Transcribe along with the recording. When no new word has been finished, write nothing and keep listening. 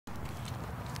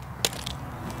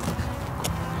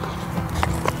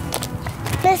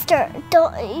litter.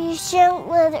 You shouldn't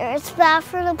litter. It's bad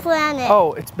for the planet.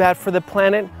 Oh, it's bad for the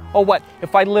planet? Oh, what?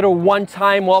 If I litter one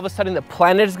time, all of a sudden the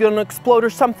planet is going to explode or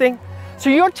something? So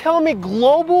you're telling me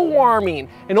global warming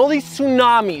and all these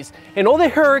tsunamis and all the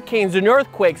hurricanes and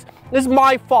earthquakes is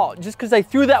my fault just because I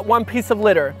threw that one piece of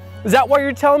litter? Is that what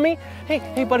you're telling me?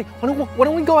 Hey buddy, why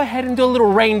don't we go ahead and do a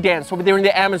little rain dance over there in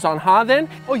the Amazon, huh then?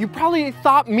 Oh, you probably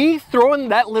thought me throwing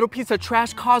that little piece of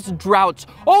trash caused droughts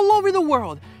all over the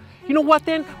world. You know what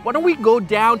then? Why don't we go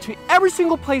down to every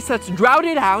single place that's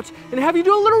droughted out and have you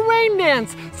do a little rain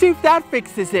dance? See if that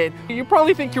fixes it. You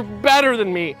probably think you're better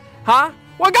than me, huh?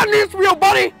 Well, I got news for you,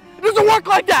 buddy. It doesn't work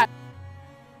like that.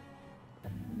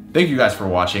 Thank you guys for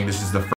watching. This is the first